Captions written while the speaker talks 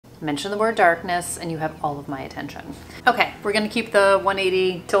mention the word darkness, and you have all of my attention. Okay, we're gonna keep the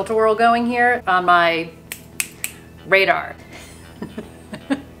 180 tilt-a-whirl going here on my radar.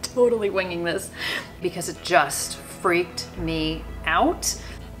 Totally winging this because it just freaked me out.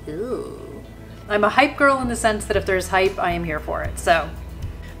 Ew. I'm a hype girl in the sense that if there's hype, I am here for it. So,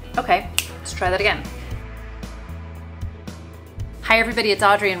 okay, let's try that again. Hi everybody, it's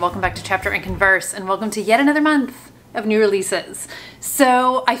Audrey and welcome back to Chapter and Converse and welcome to yet another month of new releases.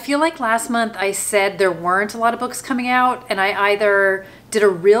 So I feel like last month I said there weren't a lot of books coming out and I either did a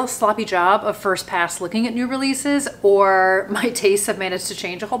real sloppy job of first pass looking at new releases or my tastes have managed to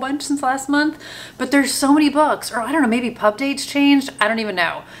change a whole bunch since last month. But there's so many books, or I don't know, maybe pub dates changed. I don't even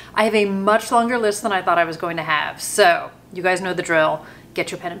know. I have a much longer list than I thought I was going to have. So you guys know the drill. Get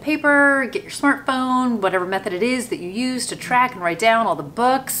your pen and paper, get your smartphone, whatever method it is that you use to track and write down all the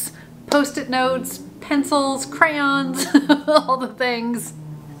books, post-it notes, pencils, crayons, all the things,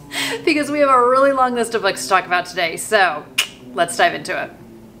 because we have a really long list of books to talk about today. So let's dive into it.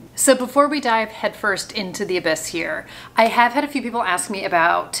 So before we dive headfirst into the abyss here, I have had a few people ask me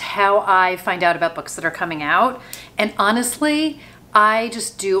about how I find out about books that are coming out. And honestly, I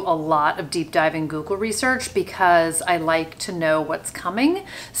just do a lot of deep diving Google research because I like to know what's coming.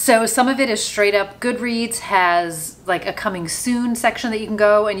 So some of it is straight up. Goodreads has like a coming soon section that you can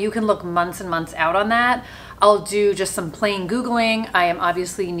go and you can look months and months out on that. I'll do just some plain Googling. I am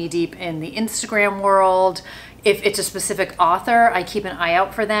obviously knee deep in the Instagram world. If it's a specific author, I keep an eye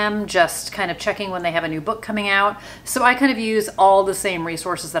out for them, just kind of checking when they have a new book coming out. So I kind of use all the same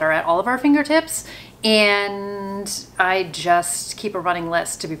resources that are at all of our fingertips. And I just keep a running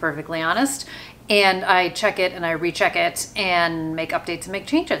list, to be perfectly honest. And I check it and I recheck it and make updates and make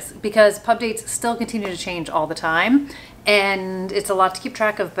changes because pub dates still continue to change all the time. And it's a lot to keep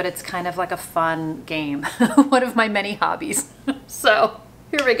track of, but it's kind of like a fun game. One of my many hobbies. So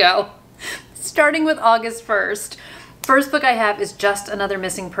here we go. Starting with August 1st. First book I have is Just Another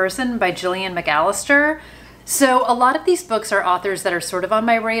Missing Person by Gillian McAllister. So a lot of these books are authors that are sort of on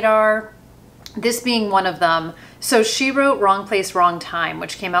my radar, this being one of them. So she wrote Wrong Place, Wrong Time,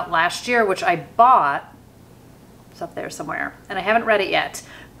 which came out last year, which I bought. It's up there somewhere, and I haven't read it yet,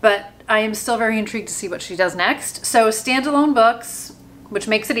 but I am still very intrigued to see what she does next. So standalone books, which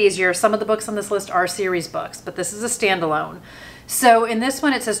makes it easier. Some of the books on this list are series books, but this is a standalone. So in this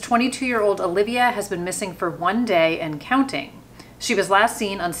one, it says 22-year-old Olivia has been missing for 1 day and counting. She was last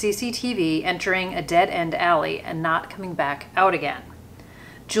seen on CCTV entering a dead-end alley and not coming back out again.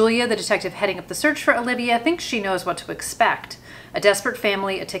 Julia, the detective heading up the search for Olivia, thinks she knows what to expect. A desperate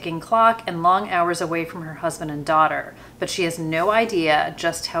family, a ticking clock, and long hours away from her husband and daughter. But she has no idea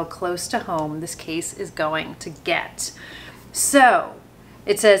just how close to home this case is going to get. So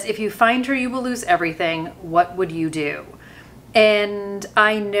it says, if you find her, you will lose everything. What would you do? And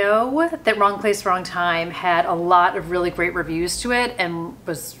I know that Wrong Place, Wrong Time had a lot of really great reviews to it and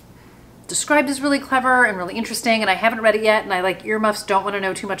was described as really clever and really interesting, and I haven't read it yet, and I like earmuffs, don't want to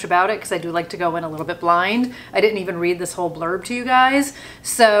know too much about it because I do like to go in a little bit blind. I didn't even read this whole blurb to you guys.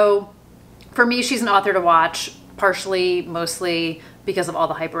 So for me, she's an author to watch, partially, mostly because of all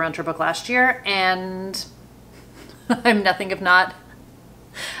the hype around her book last year, and I'm nothing if not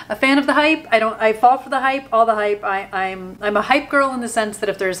a fan of the hype. I fall for the hype, all the hype. I'm a hype girl in the sense that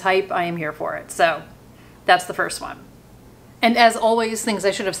if there's hype, I am here for it. So that's the first one. And as always, things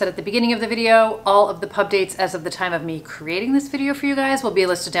I should have said at the beginning of the video, all of the pub dates as of the time of me creating this video for you guys will be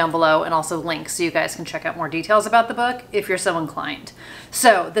listed down below and also links so you guys can check out more details about the book if you're so inclined.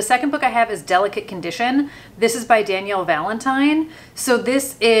 So the second book I have is Delicate Condition. This is by Danielle Valentine. So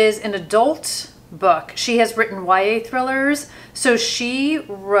this is an adult book. She has written YA thrillers. So she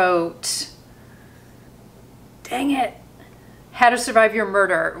wrote, dang it, How to Survive Your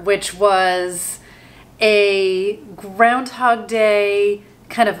Murder, which was a Groundhog Day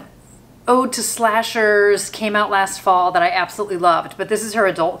kind of ode to slashers, came out last fall, that I absolutely loved. But this is her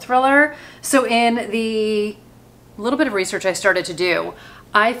adult thriller. So in the little bit of research I started to do,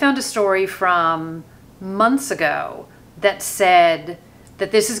 I found a story from months ago that said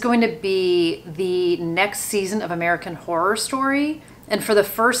that this is going to be the next season of American Horror Story. And for the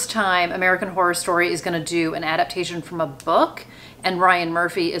first time, American Horror Story is going to do an adaptation from a book, and Ryan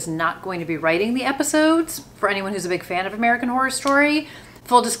Murphy is not going to be writing the episodes, for anyone who's a big fan of American Horror Story.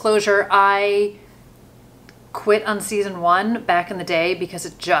 Full disclosure, I quit on season 1 back in the day because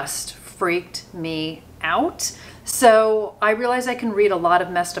it just freaked me out. So I realize I can read a lot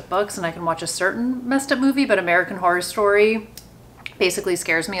of messed up books and I can watch a certain messed up movie, but American Horror Story basically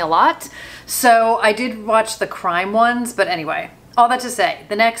scares me a lot. So I did watch the crime ones, but anyway, all that to say,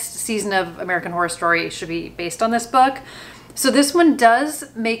 the next season of American Horror Story should be based on this book. So this one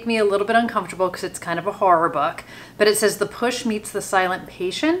does make me a little bit uncomfortable because it's kind of a horror book, but it says The Push Meets the Silent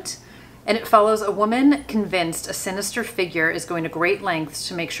Patient, and it follows a woman convinced a sinister figure is going to great lengths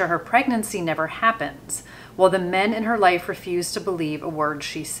to make sure her pregnancy never happens, while the men in her life refuse to believe a word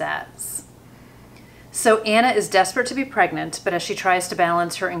she says. So Anna is desperate to be pregnant, but as she tries to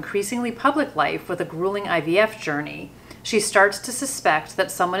balance her increasingly public life with a grueling IVF journey, she starts to suspect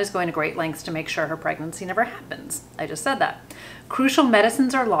that someone is going to great lengths to make sure her pregnancy never happens. I just said that. Crucial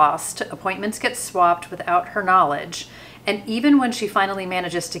medicines are lost, appointments get swapped without her knowledge, and even when she finally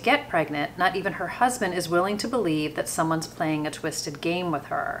manages to get pregnant, not even her husband is willing to believe that someone's playing a twisted game with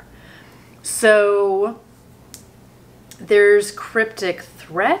her. So there's cryptic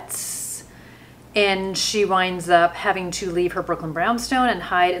threats, and she winds up having to leave her Brooklyn brownstone and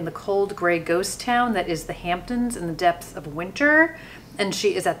hide in the cold gray ghost town that is the Hamptons in the depths of winter, and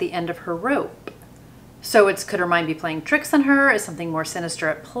she is at the end of her rope. So could her mind be playing tricks on her? Is something more sinister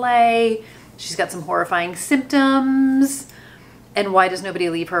at play? She's got some horrifying symptoms. And why does nobody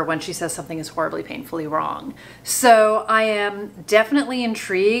leave her when she says something is horribly, painfully wrong? So I am definitely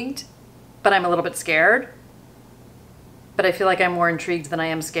intrigued, but I'm a little bit scared. But I feel like I'm more intrigued than I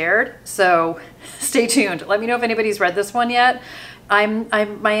am scared. So stay tuned. Let me know if anybody's read this one yet. My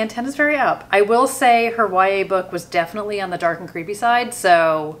antenna's very up. I will say her YA book was definitely on the dark and creepy side.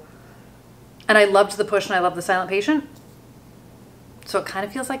 So, and I loved The Push and I loved The Silent Patient. So it kind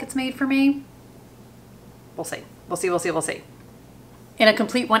of feels like it's made for me. We'll see. We'll see, we'll see, we'll see. In a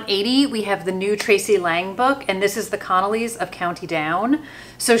complete 180, we have the new Tracy Lang book, and this is The Connollys of County Down.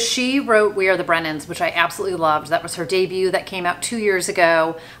 So she wrote We Are the Brennans, which I absolutely loved. That was her debut. That came out 2 years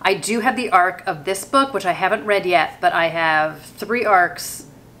ago. I do have the arc of this book, which I haven't read yet, but I have 3 arcs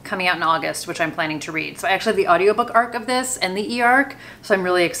coming out in August, which I'm planning to read. So I actually have the audiobook arc of this and the e-arc, so I'm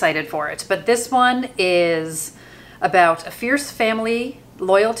really excited for it. But this one is about a fierce family,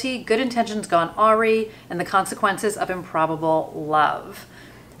 loyalty, good intentions gone awry, and the consequences of improbable love.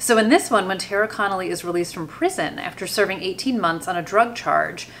 So in this one, when Tara Connolly is released from prison after serving 18 months on a drug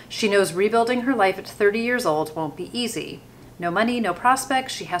charge, she knows rebuilding her life at 30 years old won't be easy. No money, no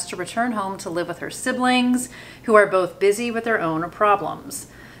prospects, she has to return home to live with her siblings, who are both busy with their own problems.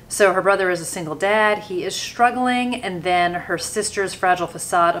 So her brother is a single dad, he is struggling, and then her sister's fragile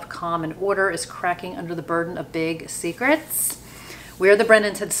facade of calm and order is cracking under the burden of big secrets. We Are the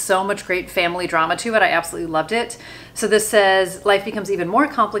Brennans had so much great family drama to it. I absolutely loved it. So this says, life becomes even more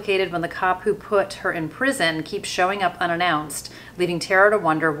complicated when the cop who put her in prison keeps showing up unannounced, leading Tara to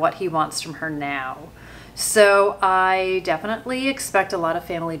wonder what he wants from her now. So I definitely expect a lot of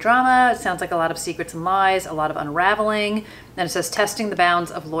family drama. It sounds like a lot of secrets and lies, a lot of unraveling. And it says testing the bounds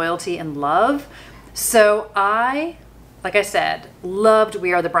of loyalty and love. So like I said, loved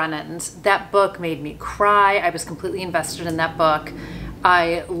We Are the Brennans. That book made me cry. I was completely invested in that book.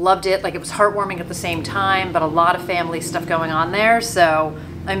 I loved it. Like, it was heartwarming at the same time, but a lot of family stuff going on there. So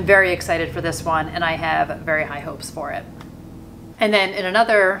I'm very excited for this one, and I have very high hopes for it. And then in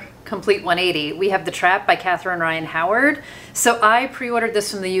another complete 180, we have The Trap by Catherine Ryan Howard. So I pre-ordered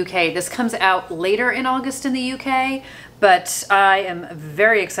this from the UK. This comes out later in August in the UK, but I am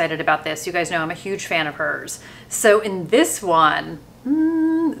very excited about this. You guys know I'm a huge fan of hers. So in this one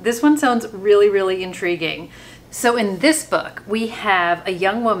sounds really, really intriguing. So in this book, we have a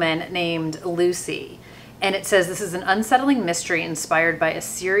young woman named Lucy, and it says this is an unsettling mystery inspired by a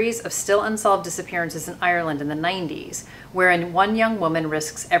series of still unsolved disappearances in Ireland in the 90s, wherein one young woman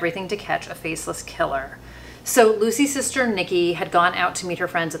risks everything to catch a faceless killer. So Lucy's sister Nikki had gone out to meet her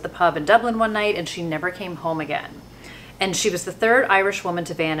friends at the pub in Dublin one night, and she never came home again. And she was the third Irish woman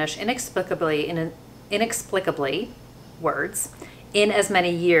to vanish inexplicably in as many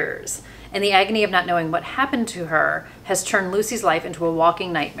years. And the agony of not knowing what happened to her has turned Lucy's life into a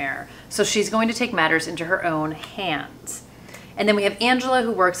walking nightmare. So she's going to take matters into her own hands. And then we have Angela,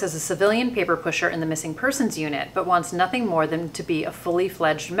 who works as a civilian paper pusher in the missing persons unit, but wants nothing more than to be a fully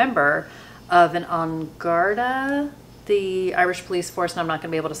fledged member of an An Garda, the Irish police force, and I'm not going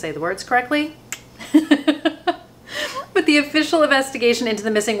to be able to say the words correctly. With the official investigation into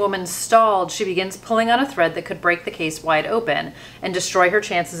the missing woman stalled, she begins pulling on a thread that could break the case wide open and destroy her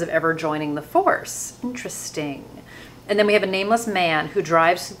chances of ever joining the force. Interesting. And then we have a nameless man who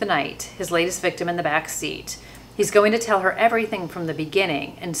drives through the night, his latest victim in the back seat. He's going to tell her everything from the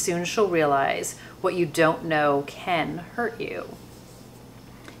beginning, and soon she'll realize what you don't know can hurt you.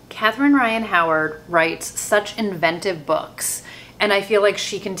 Catherine Ryan Howard writes such inventive books, and I feel like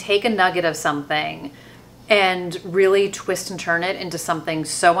she can take a nugget of something and really twist and turn it into something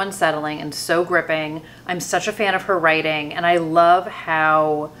so unsettling and so gripping. I'm such a fan of her writing, and I love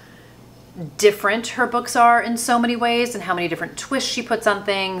how different her books are in so many ways, and how many different twists she puts on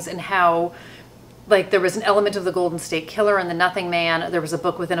things, and how, like, there was an element of the Golden State Killer and the Nothing Man. There was a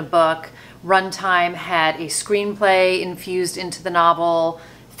book within a book. Runtime had a screenplay infused into the novel.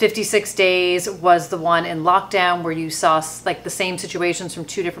 56 Days was the one in lockdown where you saw like the same situations from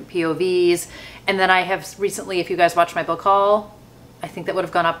two different POVs. And then I have recently, if you guys watched my book haul, I think that would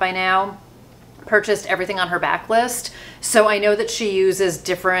have gone up by now, purchased everything on her backlist. So I know that she uses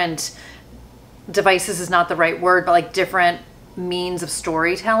different devices, is not the right word, but like different means of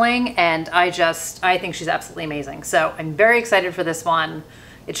storytelling. And I think she's absolutely amazing. So I'm very excited for this one.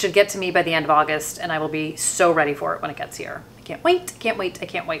 It should get to me by the end of August, and I will be so ready for it when it gets here. I can't wait, can't wait, I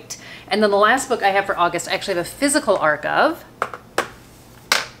can't wait. And then the last book I have for August, I actually have a physical ARC of.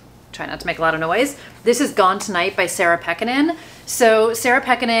 Try not to make a lot of noise. This is Gone Tonight by Sarah Pekkanen. So Sarah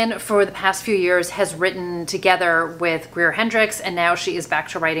Pekkanen, for the past few years, has written together with Greer Hendricks, and now she is back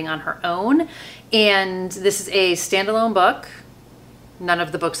to writing on her own. And this is a standalone book. None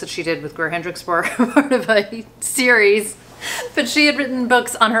of the books that she did with Greer Hendricks were part of a series, but she had written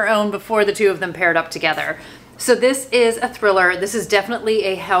books on her own before the two of them paired up together. So this is a thriller. This is definitely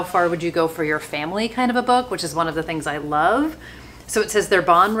a how far would you go for your family kind of a book, which is one of the things I love. So it says their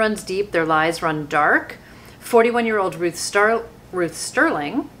bond runs deep, their lies run dark. 41-year-old Ruth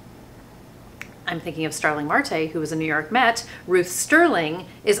Sterling, I'm thinking of Starling Marte, who was a New York Met. Ruth Sterling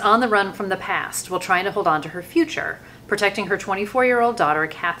is on the run from the past while trying to hold on to her future, protecting her 24-year-old daughter,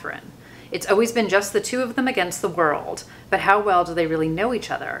 Catherine. It's always been just the two of them against the world, but how well do they really know each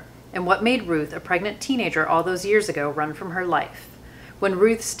other? And what made Ruth, a pregnant teenager all those years ago, run from her life? When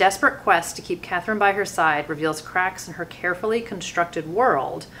Ruth's desperate quest to keep Catherine by her side reveals cracks in her carefully constructed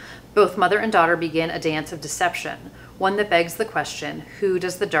world, both mother and daughter begin a dance of deception, one that begs the question, who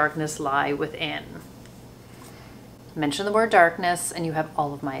does the darkness lie within? Mention the word darkness and you have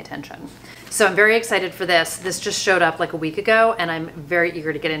all of my attention. So I'm very excited for this. This just showed up like a week ago and I'm very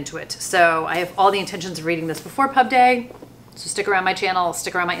eager to get into it. So I have all the intentions of reading this before Pub Day. So stick around my channel,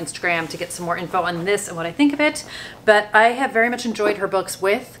 stick around my Instagram to get some more info on this and what I think of it. But I have very much enjoyed her books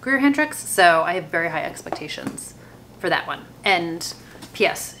with Greer Hendricks, so I have very high expectations for that one. And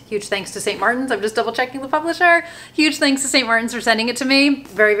P.S. huge thanks to St. Martin's. I'm just double checking the publisher. Huge thanks to St. Martin's for sending it to me.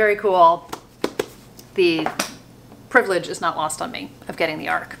 Very, very cool. The privilege is not lost on me of getting the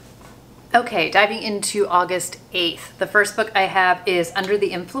ARC. Okay, diving into August 8th. The first book I have is Under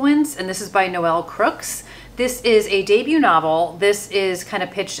the Influence, and this is by Noelle Crooks. This is a debut novel. This is kind of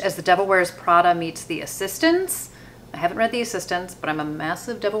pitched as The Devil Wears Prada meets The Assistants. I haven't read The Assistants, but I'm a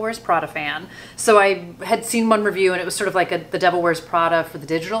massive Devil Wears Prada fan. So I had seen one review and it was sort of like The Devil Wears Prada for the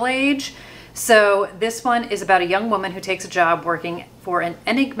digital age. So this one is about a young woman who takes a job working for an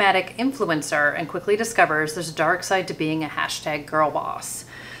enigmatic influencer and quickly discovers there's a dark side to being a hashtag girl boss.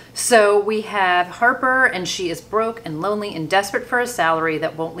 So we have Harper, and she is broke and lonely and desperate for a salary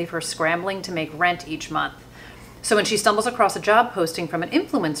that won't leave her scrambling to make rent each month. So when she stumbles across a job posting from an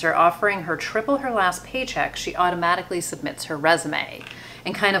influencer offering her triple her last paycheck, she automatically submits her resume.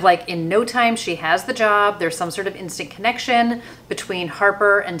 And kind of like in no time she has the job. There's some sort of instant connection between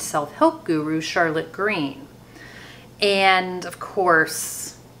Harper and self-help guru Charlotte Green. And of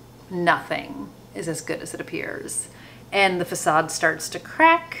course, nothing is as good as it appears. And the facade starts to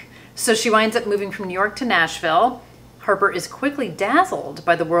crack. So she winds up moving from New York to Nashville. Harper is quickly dazzled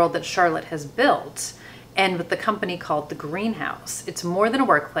by the world that Charlotte has built, and with the company called The Greenhouse. It's more than a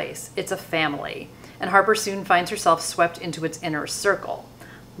workplace, it's a family. And Harper soon finds herself swept into its inner circle.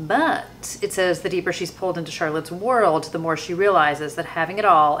 But it says the deeper she's pulled into Charlotte's world, the more she realizes that having it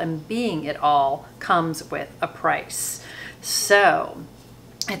all and being it all comes with a price. So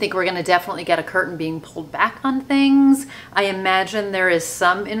I think we're going to definitely get a curtain being pulled back on things. I imagine there is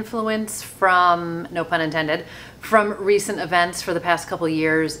some influence from, no pun intended, from recent events for the past couple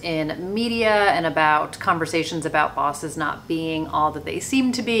years in media and about conversations about bosses not being all that they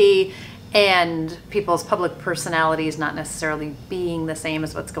seem to be and people's public personalities not necessarily being the same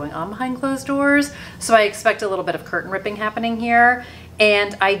as what's going on behind closed doors. So I expect a little bit of curtain ripping happening here.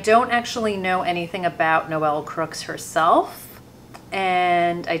 And I don't actually know anything about Noelle Crooks herself.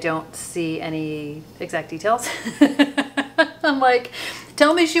 And I don't see any exact details. I'm like,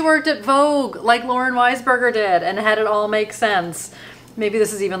 tell me she worked at Vogue like Lauren Weisberger did and had it all make sense. Maybe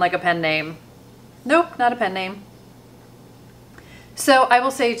this is even like a pen name. Nope, not a pen name. So I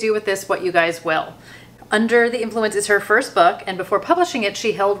will say do with this what you guys will. Under the Influence is her first book, and before publishing it,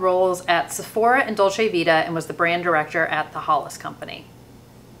 she held roles at Sephora and Dolce Vita and was the brand director at the Hollis Company.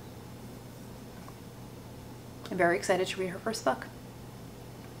 I'm very excited to read her first book.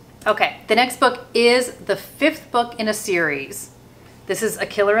 Okay, the next book is the 5th book in a series. This is A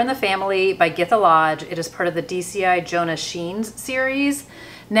Killer in the Family by Githa Lodge. It is part of the DCI Jonah Sheens series.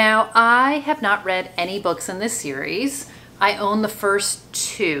 Now, I have not read any books in this series. I own the first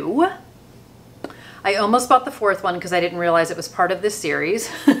 2. I almost bought the 4th one because I didn't realize it was part of this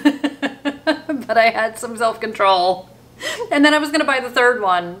series. But I had some self-control. And then I was going to buy the 3rd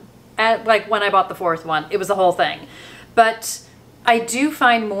one when I bought the 4th one. It was the whole thing. But I do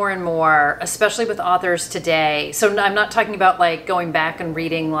find more and more, especially with authors today. So I'm not talking about like going back and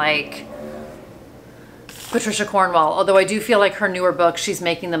reading like Patricia Cornwell, although I do feel like her newer books, she's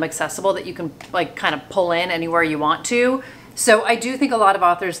making them accessible that you can like kind of pull in anywhere you want to. So I do think a lot of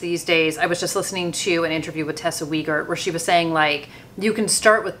authors these days, I was just listening to an interview with Tessa Wiegert where she was saying like, you can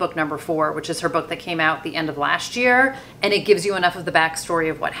start with book number 4, which is her book that came out the end of last year, and it gives you enough of the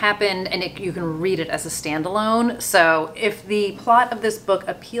backstory of what happened, and you can read it as a standalone. So if the plot of this book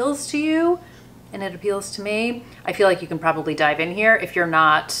appeals to you, and it appeals to me, I feel like you can probably dive in here if you're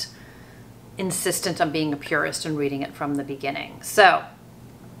not insistent on being a purist and reading it from the beginning. So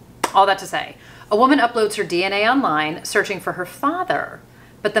all that to say, a woman uploads her DNA online searching for her father,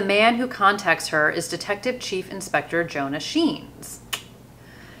 but the man who contacts her is Detective Chief Inspector Jonah Sheens.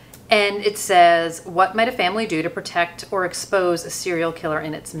 And it says, what might a family do to protect or expose a serial killer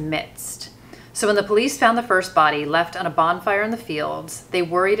in its midst? So when the police found the first body left on a bonfire in the fields, they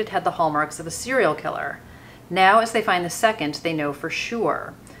worried it had the hallmarks of a serial killer. Now, as they find the second, they know for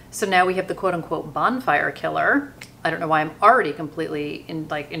sure. So now we have the quote-unquote bonfire killer. I don't know why I'm already completely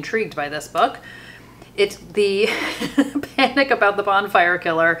intrigued by this book. It's the panic about the bonfire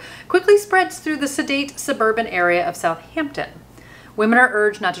killer quickly spreads through the sedate suburban area of Southampton. Women are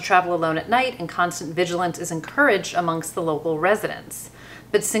urged not to travel alone at night, and constant vigilance is encouraged amongst the local residents.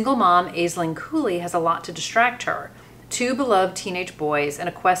 But single mom Aisling Cooley has a lot to distract her. 2 beloved teenage boys and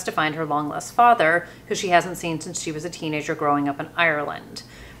a quest to find her long-lost father, who she hasn't seen since she was a teenager growing up in Ireland.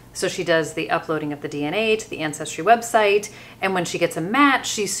 So she does the uploading of the DNA to the Ancestry website, and when she gets a match,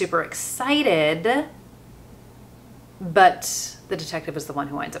 she's super excited, but the detective is the one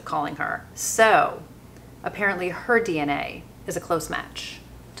who winds up calling her. So apparently her DNA is a close match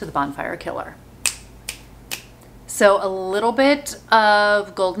to the bonfire killer. So a little bit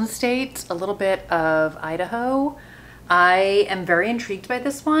of Golden State, a little bit of Idaho. I am very intrigued by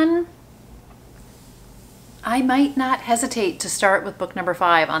this one. I might not hesitate to start with book number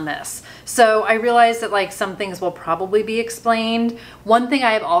 5 on this. So I realize that like some things will probably be explained. One thing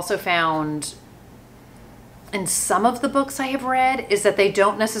I have also found in some of the books I have read is that they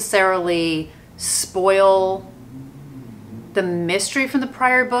don't necessarily spoil the mystery from the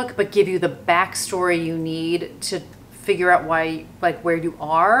prior book, but give you the backstory you need to figure out why, like where you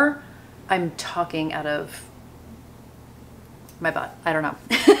are. I'm talking out of my butt. I don't know.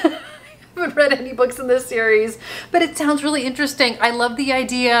 I haven't read any books in this series, but it sounds really interesting. I love the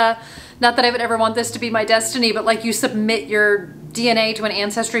idea, not that I would ever want this to be my destiny, but like you submit your DNA to an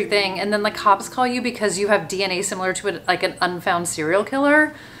Ancestry thing and then the cops call you because you have DNA similar to like an unfound serial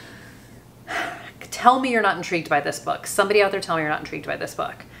killer. Tell me you're not intrigued by this book. Somebody out there tell me you're not intrigued by this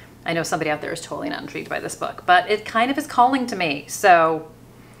book. I know somebody out there is totally not intrigued by this book, but it kind of is calling to me. So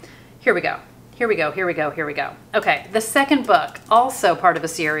here we go. Here we go. Here we go. Here we go. Okay. The second book, also part of a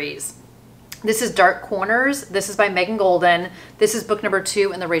series. This is Dark Corners. This is by Megan Golden. This is book number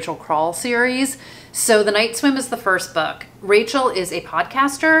 2 in the Rachel Crawl series. So The Night Swim is the first book. Rachel is a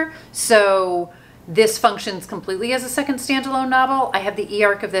podcaster, so this functions completely as a second standalone novel. I have the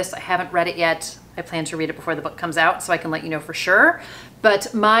e-arc of this. I haven't read it yet. I plan to read it before the book comes out so I can let you know for sure.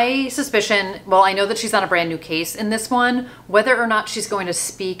 But my suspicion, well, I know that she's on a brand new case in this one. Whether or not she's going to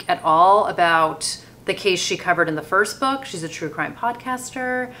speak at all about the case she covered in the first book. She's a true crime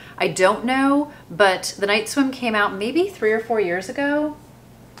podcaster. I don't know, but The Night Swim came out maybe 3 or 4 years ago.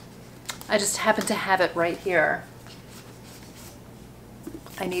 I just happen to have it right here.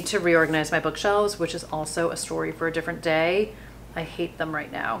 I need to reorganize my bookshelves, which is also a story for a different day. I hate them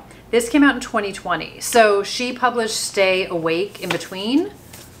right now. This came out in 2020. So she published Stay Awake in between.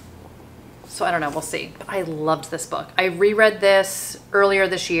 So I don't know, we'll see. But I loved this book. I reread this earlier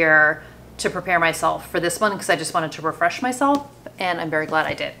this year to prepare myself for this one because I just wanted to refresh myself, and I'm very glad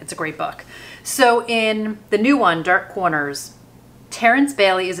I did. It's a great book. So in the new one, Dark Corners, Terrence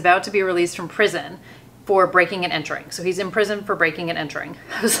Bailey is about to be released from prison for breaking and entering. So he's in prison for breaking and entering.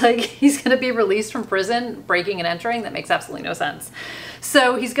 I was like, he's going to be released from prison, breaking and entering? That makes absolutely no sense.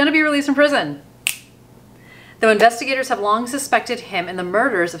 So he's going to be released from prison, though investigators have long suspected him in the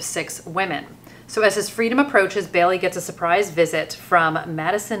murders of 6 women. So as his freedom approaches, Bailey gets a surprise visit from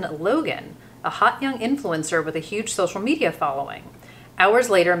Madison Logan, a hot young influencer with a huge social media following. Hours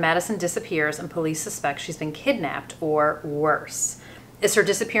later, Madison disappears and police suspect she's been kidnapped or worse. Is her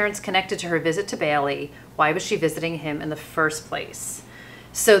disappearance connected to her visit to Bailey? Why was she visiting him in the first place?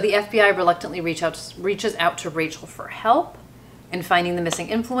 So the FBI reluctantly reaches out to Rachel for help in finding the missing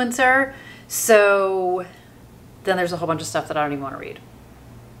influencer. So then there's a whole bunch of stuff that I don't even want to read.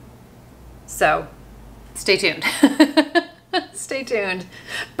 So stay tuned. Stay tuned.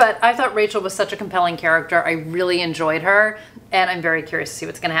 But I thought Rachel was such a compelling character. I really enjoyed her, and I'm very curious to see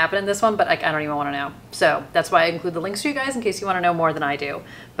what's going to happen in this one, but I don't even want to know. So that's why I include the links for you guys in case you want to know more than I do.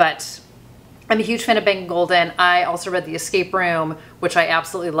 But I'm a huge fan of Bang Golden. I also read The Escape Room, which I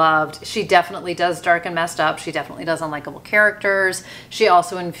absolutely loved. She definitely does dark and messed up. She definitely does unlikable characters. She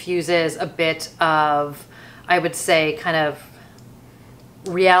also infuses a bit of, I would say, kind of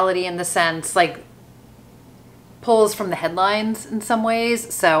reality in the sense, like, pulls from the headlines in some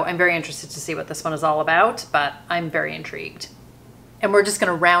ways. So I'm very interested to see what this one is all about, but I'm very intrigued. And we're just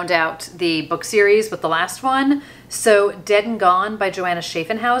going to round out the book series with the last one. So Dead and Gone by Joanna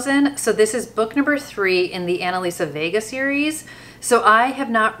Schaffenhausen. So this is book number 3 in the Annalisa Vega series. So I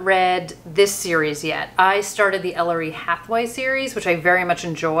have not read this series yet. I started the Ellery Hathaway series, which I very much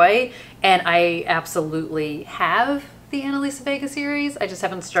enjoy, and I absolutely have the Annalisa Vega series. I just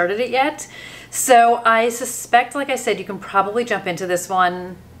haven't started it yet. So I suspect, like I said, you can probably jump into this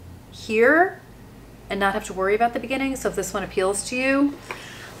one here and not have to worry about the beginning. So if this one appeals to you,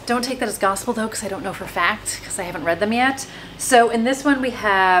 don't take that as gospel though, because I don't know for a fact, because I haven't read them yet. So in this one we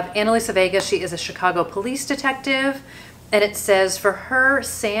have Annalisa Vega. She is a Chicago police detective, and it says, for her,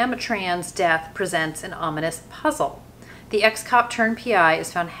 Sam Tran's death presents an ominous puzzle. The ex-cop turned PI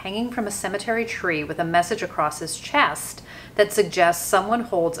is found hanging from a cemetery tree with a message across his chest that suggests someone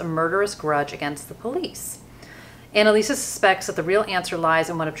holds a murderous grudge against the police. Annalisa suspects that the real answer lies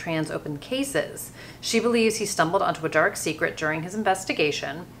in one of Tran's open cases. She believes he stumbled onto a dark secret during his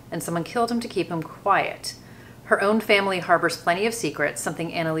investigation, and someone killed him to keep him quiet. Her own family harbors plenty of secrets,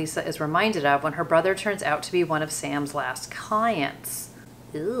 something Annalisa is reminded of when her brother turns out to be one of Sam's last clients.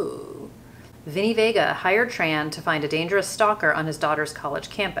 Ooh. Vinny Vega hired Tran to find a dangerous stalker on his daughter's college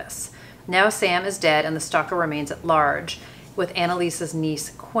campus. Now Sam is dead and the stalker remains at large, with Annalisa's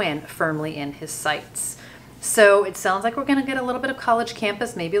niece Quinn firmly in his sights. So it sounds like we're going to get a little bit of college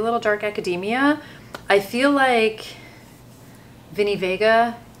campus, maybe a little dark academia. I feel like Vinny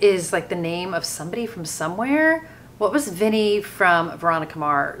Vega is like the name of somebody from somewhere. What was Vinny from Veronica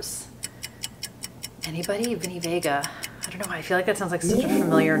Mars? Anybody? Vinny Vega. I don't know. I feel like that sounds like such a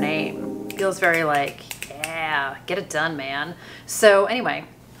familiar name. Feels very like, yeah, get it done, man. So anyway,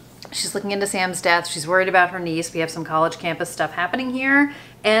 she's looking into Sam's death. She's worried about her niece. We have some college campus stuff happening here,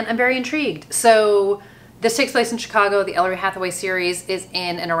 and I'm very intrigued. So this takes place in Chicago. The Ellery Hathaway series is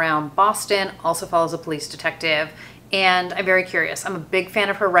in and around Boston, also follows a police detective, and I'm very curious. I'm a big fan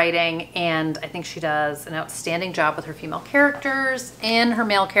of her writing, and I think she does an outstanding job with her female characters and her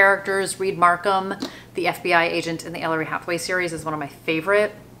male characters. Reed Markham, the FBI agent in the Ellery Hathaway series, is one of my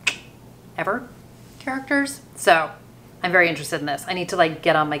favorite ever characters. So I'm very interested in this. I need to like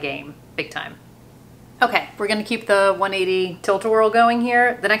get on my game big time. Okay, we're gonna keep the 180 tilt-a-whirl going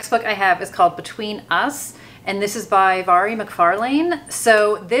here. The next book I have is called Between Us, and this is by Vari McFarlane.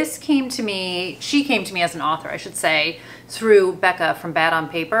 So this came to me, she came to me as an author, I should say, through Becca from Bad on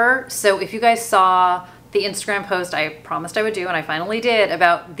Paper. So if you guys saw the Instagram post I promised I would do, and I finally did,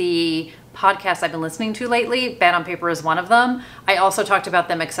 about the podcasts I've been listening to lately, Bad on Paper is one of them. I also talked about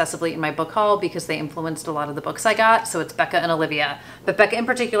them excessively in my book haul because they influenced a lot of the books I got. So it's Becca and Olivia. But Becca in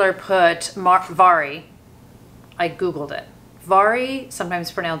particular put Vari, I Googled it, Vari,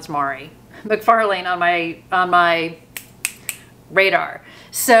 sometimes pronounced Mari, McFarlane on my radar.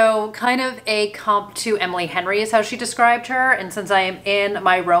 So kind of a comp to Emily Henry is how she described her. And since I am in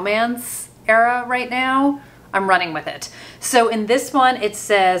my romance era right now, I'm running with it. So in this one, it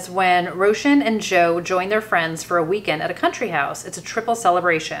says, when Roshan and Joe join their friends for a weekend at a country house, it's a triple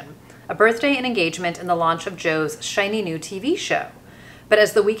celebration, a birthday, an engagement, and the launch of Joe's shiny new TV show. But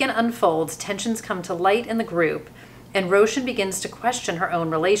as the weekend unfolds, tensions come to light in the group, and Roshan begins to question her own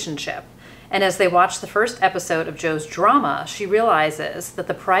relationship. And as they watch the first episode of Joe's drama, she realizes that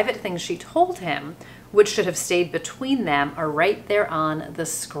the private things she told him, which should have stayed between them, are right there on the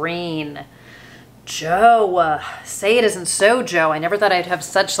screen. Joe, say it isn't so, Joe. I never thought I'd have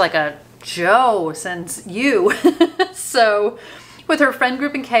such like a Joe since you. So with her friend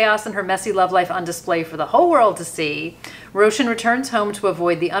group in chaos and her messy love life on display for the whole world to see, Roshan returns home to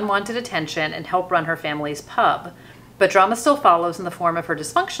avoid the unwanted attention and help run her family's pub. But drama still follows in the form of her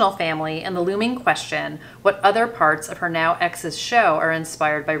dysfunctional family and the looming question what other parts of her now ex's show are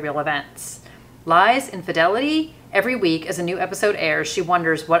inspired by real events. Lies, infidelity. Every week as a new episode airs, she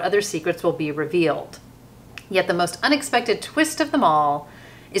wonders what other secrets will be revealed. Yet the most unexpected twist of them all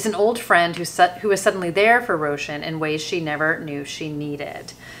is an old friend who is suddenly there for Roshan in ways she never knew she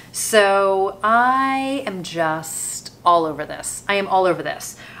needed. So I am just all over this. I am all over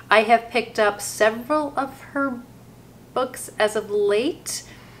this. I have picked up several of her books as of late.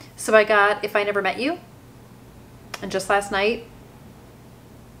 So I got If I Never Met You, and just last night,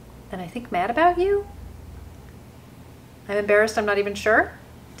 and I think Mad About You. I'm embarrassed, I'm not even sure.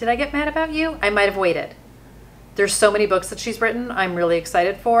 Did I get Mad About You? I might have waited. There's so many books that she's written I'm really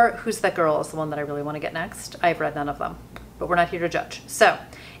excited for. Who's That Girl is the one that I really want to get next. I've read none of them, but we're not here to judge. So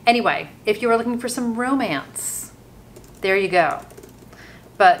anyway, if you are looking for some romance, there you go.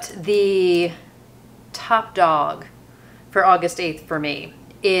 But the top dog for August 8th for me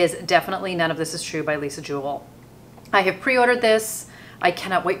is definitely None of This Is True by Lisa Jewell. I have pre-ordered this. I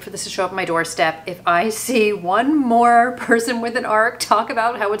cannot wait for this to show up on my doorstep. If I see one more person with an arc talk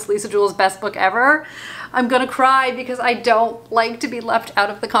about how it's Lisa Jewell's best book ever, I'm gonna cry because I don't like to be left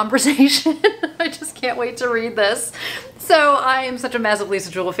out of the conversation. I just can't wait to read this. So I am such a massive Lisa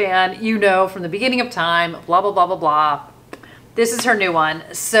Jewell fan. You know, from the beginning of time, blah, blah, blah, blah, blah. This is her new one.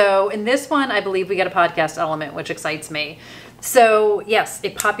 So in this one, I believe we get a podcast element, which excites me. So yes, a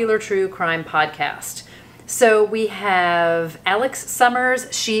popular true crime podcast. So we have Alex Summers.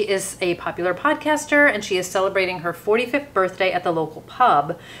 She is a popular podcaster and she is celebrating her 45th birthday at the local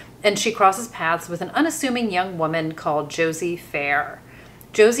pub. And she crosses paths with an unassuming young woman called Josie Fair.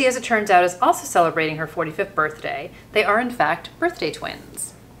 Josie, as it turns out, is also celebrating her 45th birthday. They are, in fact, birthday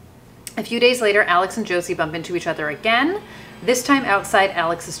twins. A few days later, Alex and Josie bump into each other again, this time outside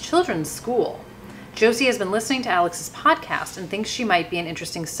Alex's children's school. Josie has been listening to Alex's podcast and thinks she might be an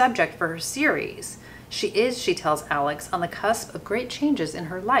interesting subject for her series. She is, she tells Alex, on the cusp of great changes in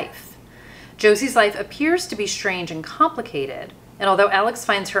her life. Josie's life appears to be strange and complicated, and although Alex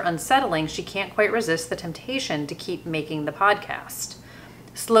finds her unsettling, she can't quite resist the temptation to keep making the podcast.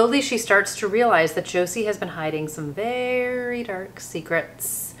 Slowly, she starts to realize that Josie has been hiding some very dark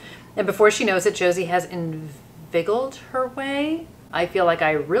secrets. And before she knows it, Josie has inveigled her way. I feel like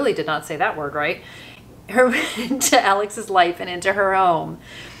I really did not say that word right. Her into Alex's life and into her home.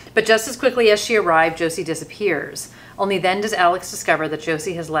 But just as quickly as she arrived, Josie disappears. Only then does Alex discover that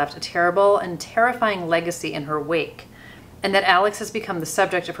Josie has left a terrible and terrifying legacy in her wake, and that Alex has become the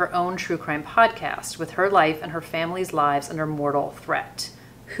subject of her own true crime podcast, with her life and her family's lives under mortal threat.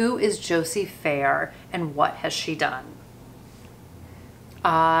 Who is Josie Fair, and what has she done?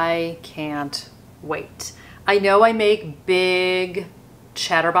 I can't wait. I know I make big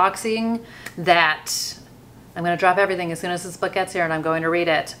chatterboxing that I'm going to drop everything as soon as this book gets here and I'm going to read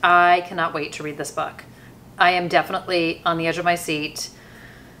it. I cannot wait to read this book. I am definitely on the edge of my seat.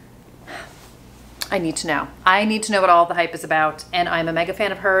 I need to know. I need to know what all the hype is about, and I'm a mega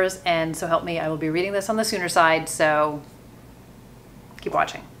fan of hers, and so help me, I will be reading this on the sooner side, so keep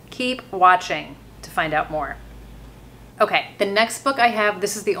watching. Keep watching to find out more. Okay, the next book I have,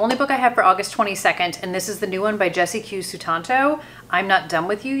 this is the only book I have for August 22nd, and this is the new one by Jessie Q. Sutanto, I'm Not Done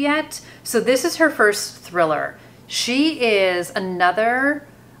With You Yet. So this is her first thriller. She is another,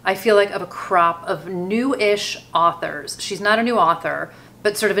 I feel like, of a crop of new-ish authors. She's not a new author,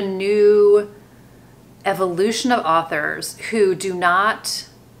 but sort of a new evolution of authors who do not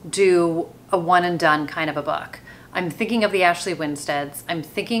do a one-and-done kind of a book. I'm thinking of the Ashley Winsteads. I'm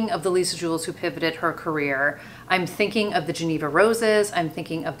thinking of the Lisa Jewells who pivoted her career. I'm thinking of the Geneva Roses. I'm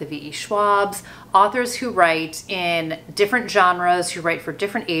thinking of the V.E. Schwabs, authors who write in different genres, who write for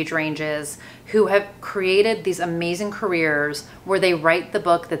different age ranges, who have created these amazing careers where they write the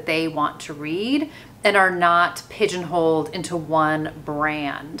book that they want to read and are not pigeonholed into one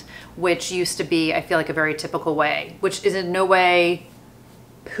brand, which used to be, I feel like, a very typical way, which is in no way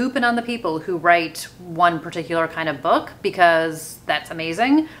pooping on the people who write one particular kind of book, because that's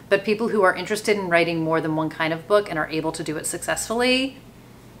amazing, but people who are interested in writing more than one kind of book and are able to do it successfully,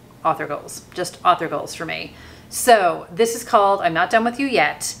 author goals, just author goals for me. So this is called I'm Not Done With You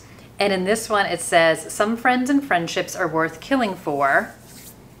Yet, and in this one it says, some friends and friendships are worth killing for,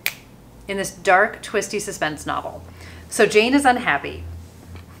 in this dark, twisty suspense novel. So Jane is unhappy,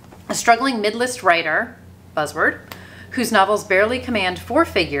 a struggling mid-list writer, buzzword, whose novels barely command four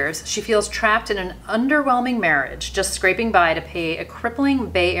figures. She feels trapped in an underwhelming marriage, just scraping by to pay a crippling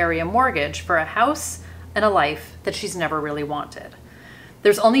Bay Area mortgage for a house and a life that she's never really wanted.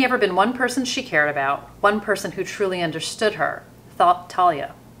 There's only ever been one person she cared about, one person who truly understood her,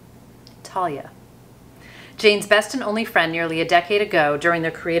 Talia. Jane's best and only friend nearly a decade ago during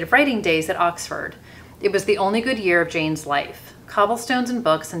their creative writing days at Oxford. It was the only good year of Jane's life. Cobblestones and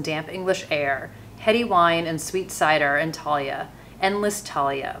books and damp English air, heady wine and sweet cider and Talia, endless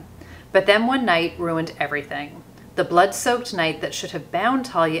Talia. But then one night ruined everything. The blood-soaked night that should have bound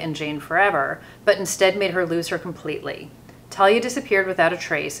Talia and Jane forever, but instead made her lose her completely. Talia disappeared without a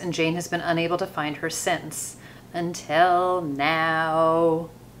trace, and Jane has been unable to find her since. Until now.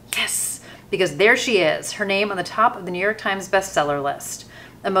 Yes! Because there she is, her name on the top of the New York Times bestseller list.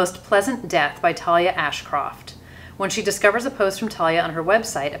 A Most Pleasant Death by Talia Ashcroft. When she discovers a post from Talia on her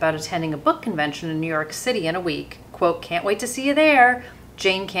website about attending a book convention in New York City in a week, quote, "Can't wait to see you there,"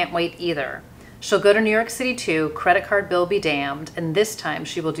 Jane can't wait either. She'll go to New York City too, credit card bill be damned, and this time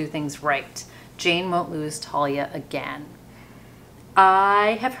she will do things right. Jane won't lose Talia again.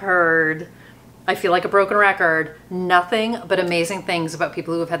 I have heard, I feel like a broken record, nothing but amazing things about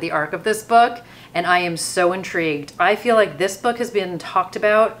people who have had the arc of this book, and I am so intrigued. I feel like this book has been talked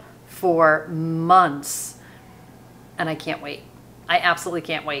about for months, and I can't wait. I absolutely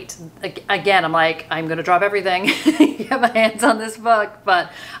can't wait. Again, I'm like, I'm going to drop everything, get my hands on this book,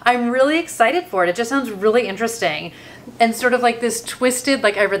 but I'm really excited for it. It just sounds really interesting. And sort of like this twisted,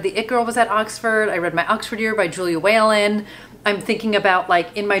 like I read The It Girl was at Oxford. I read My Oxford Year by Julia Whalen. I'm thinking about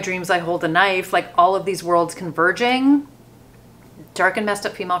like In My Dreams I Hold a Knife, like all of these worlds converging. Dark and messed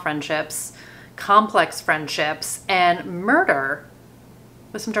up female friendships, complex friendships, and murder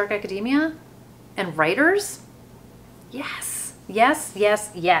with some dark academia and writers. Yes. Yes, yes,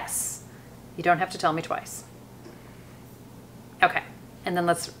 yes. You don't have to tell me twice. Okay, and then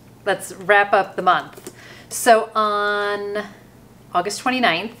let's wrap up the month. So on August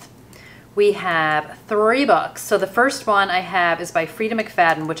 29th, we have 3 books. So the first one I have is by Frida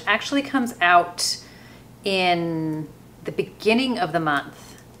McFadden, which actually comes out in the beginning of the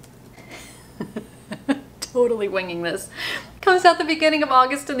month. Totally winging this. Comes out the beginning of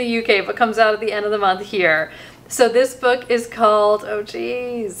August in the UK, but comes out at the end of the month here. So this book is called, oh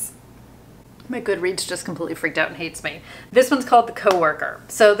geez, my Goodreads just completely freaked out and hates me. This one's called The Coworker.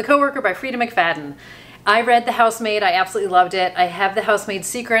 So The Coworker by Frida McFadden. I read The Housemaid. I absolutely loved it. I have The Housemaid's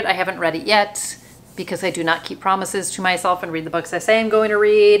Secret. I haven't read it yet because I do not keep promises to myself and read the books I say I'm going to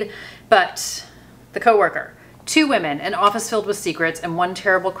read. But The Coworker. 2 women, an office filled with secrets, and one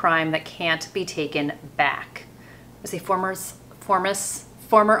terrible crime that can't be taken back. As a former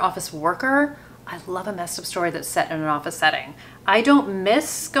office worker, I love a messed up story that's set in an office setting. I don't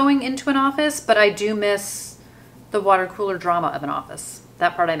miss going into an office, but I do miss the water cooler drama of an office.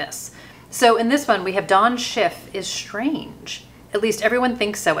 That part I miss. So in this one, we have Dawn Schiff is strange. At least everyone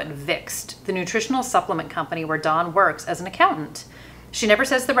thinks so at Vixt, the nutritional supplement company where Dawn works as an accountant. She never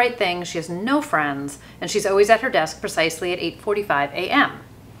says the right thing, she has no friends, and she's always at her desk precisely at 8:45 a.m.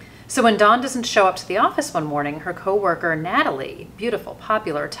 So when Dawn doesn't show up to the office one morning, her coworker Natalie, beautiful,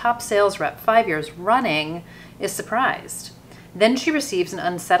 popular, top sales rep, 5 years running, is surprised. Then she receives an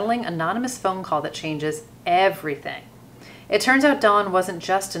unsettling anonymous phone call that changes everything. It turns out Dawn wasn't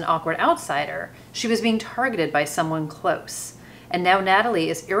just an awkward outsider, she was being targeted by someone close. And now Natalie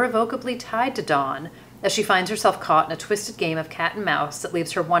is irrevocably tied to Dawn as she finds herself caught in a twisted game of cat and mouse that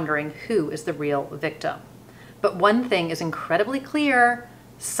leaves her wondering who is the real victim. But one thing is incredibly clear: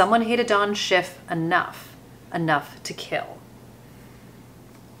 someone hated Dawn Schiff enough to kill.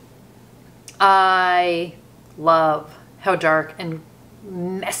 I love how dark and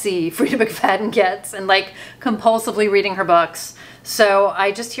messy Frida McFadden gets, and like compulsively reading her books. So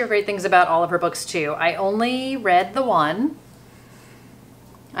I just hear great things about all of her books too. I only read the one.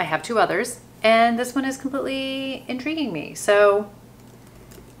 I have 2 others, and this one is completely intriguing me. So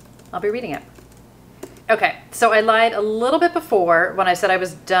I'll be reading it. Okay, so I lied a little bit before when I said I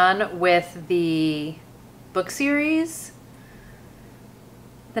was done with the book series.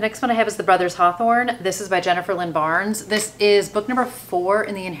 The next one I have is The Brothers Hawthorne. This is by Jennifer Lynn Barnes. This is book number 4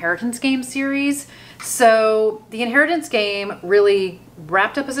 in the Inheritance Game series. So the Inheritance Game really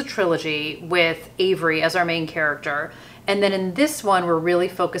wrapped up as a trilogy with Avery as our main character. And then in this one, we're really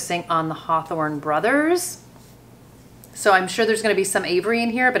focusing on the Hawthorne brothers. So I'm sure there's going to be some Avery in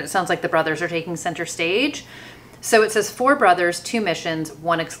here, but it sounds like the brothers are taking center stage. So it says 4 brothers, 2 missions,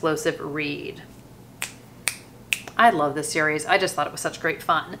 1 explosive read. I love this series. I just thought it was such great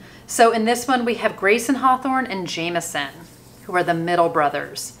fun. So in this one, we have Grayson Hawthorne and Jameson, who are the middle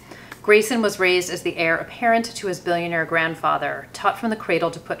brothers. Grayson was raised as the heir apparent to his billionaire grandfather, taught from the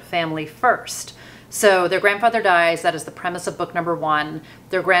cradle to put family first. So their grandfather dies. That is the premise of book number 1.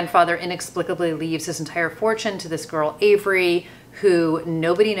 Their grandfather inexplicably leaves his entire fortune to this girl, Avery, who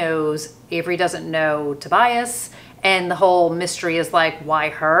nobody knows. Avery doesn't know Tobias. And the whole mystery is like, why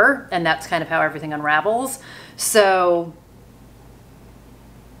her? And that's kind of how everything unravels. So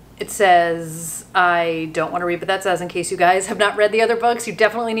It says, I don't want to read what that says in case you guys have not read the other books. You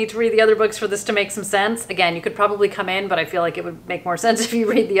definitely need to read the other books for this to make some sense. Again, you could probably come in, but I feel like it would make more sense if you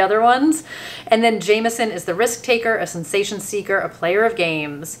read the other ones. And then Jameson is the risk taker, a sensation seeker, a player of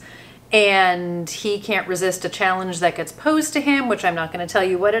games. And he can't resist a challenge that gets posed to him, which I'm not going to tell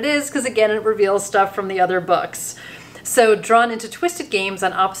you what it is, because again, it reveals stuff from the other books. So drawn into twisted games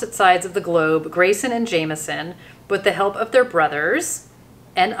on opposite sides of the globe, Grayson and Jameson, with the help of their brothers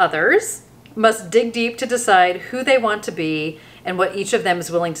and others, must dig deep to decide who they want to be and what each of them is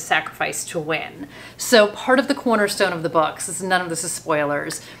willing to sacrifice to win. So part of the cornerstone of the books, none of this is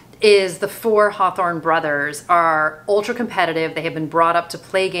spoilers, is the four Hawthorne brothers are ultra competitive. They have been brought up to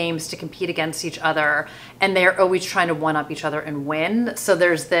play games to compete against each other, and they're always trying to one-up each other and win. So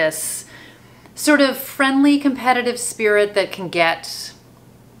there's this sort of friendly competitive spirit that can get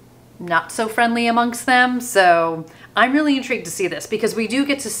not so friendly amongst them. So I'm really intrigued to see this because we do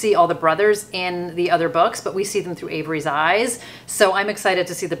get to see all the brothers in the other books, but we see them through Avery's eyes. So I'm excited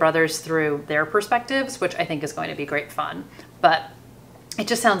to see the brothers through their perspectives, which I think is going to be great fun. But it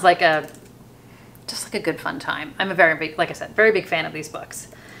just sounds like just like a good fun time. I'm a very big, like I said, very big fan of these books.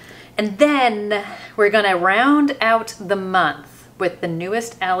 And then we're gonna round out the month with the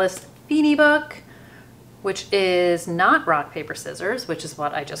newest Alice Feeney book, which is not Rock, Paper, Scissors, which is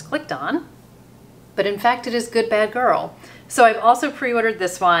what I just clicked on, but in fact it is Good, Bad Girl. So I've also pre-ordered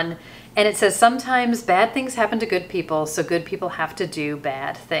this one, and it says sometimes bad things happen to good people, so good people have to do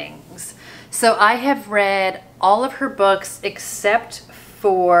bad things. So I have read all of her books except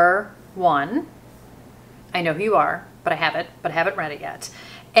for one. I Know Who You Are, but I haven't read it yet.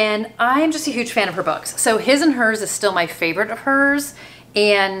 And I'm just a huge fan of her books. So His and Hers is still my favorite of hers.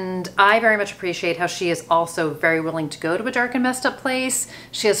 And I very much appreciate how she is also very willing to go to a dark and messed up place.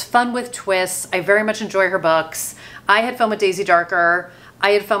 She has fun with twists. I very much enjoy her books. I had fun with Daisy Darker.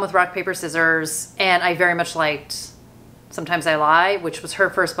 I had fun with Rock, Paper, Scissors. And I very much liked Sometimes I Lie, which was her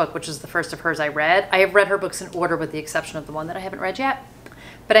first book, which is the first of hers I read. I have read her books in order with the exception of the one that I haven't read yet.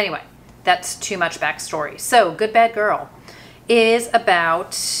 But anyway, that's too much backstory. So Good, Bad Girl is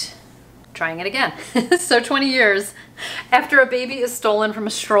about, trying it again, so 20 years after a baby is stolen from a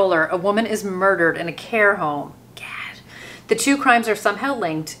stroller, a woman is murdered in a care home. Gad. The two crimes are somehow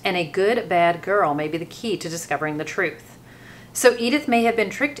linked, and a good, bad girl may be the key to discovering the truth. So Edith may have been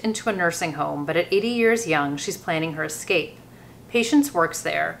tricked into a nursing home, but at 80 years young, she's planning her escape. Patience works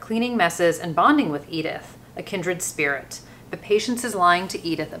there, cleaning messes and bonding with Edith, a kindred spirit. But Patience is lying to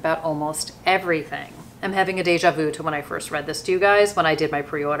Edith about almost everything. I'm having a deja vu to when I first read this to you guys when I did my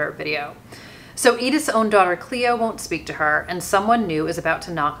pre-order video. So Edith's own daughter Cleo won't speak to her, and someone new is about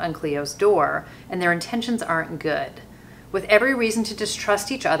to knock on Cleo's door, and their intentions aren't good. With every reason to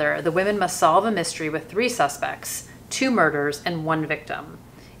distrust each other, the women must solve a mystery with 3 suspects, 2 murders, and 1 victim.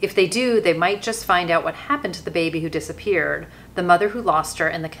 If they do, they might just find out what happened to the baby who disappeared, the mother who lost her,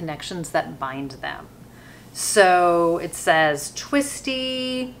 and the connections that bind them. So it says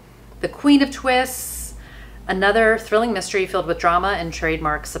twisty, the queen of twists, another thrilling mystery filled with drama and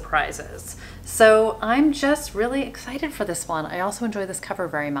trademark surprises. So I'm just really excited for this one. I also enjoy this cover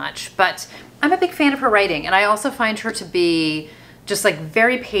very much, but I'm a big fan of her writing, and I also find her to be just like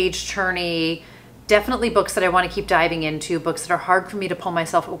very page-turny, definitely books that I want to keep diving into, books that are hard for me to pull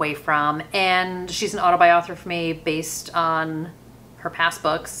myself away from, and she's an Autobuy author for me based on her past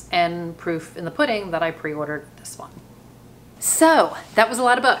books and proof in the pudding that I pre-ordered this one. So that was a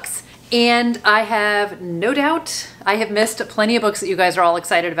lot of books. And I have no doubt I have missed plenty of books that you guys are all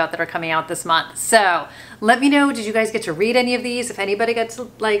excited about that are coming out this month. So let me know, did you guys get to read any of these? If anybody gets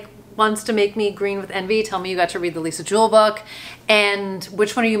wants to make me green with envy, tell me you got to read the Lisa Jewell book. And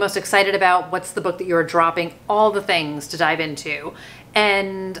which one are you most excited about? What's the book that you're dropping? All the things to dive into.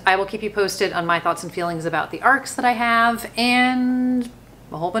 And I will keep you posted on my thoughts and feelings about the arcs that I have and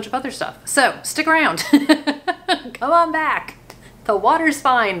a whole bunch of other stuff. So stick around. Come on back. The water's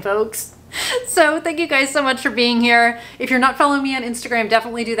fine, folks. So thank you guys so much for being here. If you're not following me on Instagram,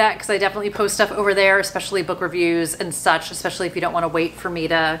 definitely do that because I definitely post stuff over there, especially book reviews and such, especially if you don't want to wait for me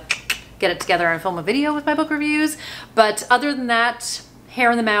to get it together and film a video with my book reviews. But other than that, hair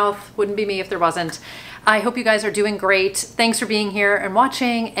in the mouth, wouldn't be me if there wasn't. I hope you guys are doing great. Thanks for being here and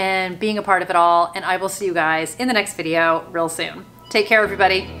watching and being a part of it all. And I will see you guys in the next video real soon. Take care,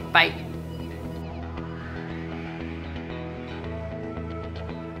 everybody. Bye.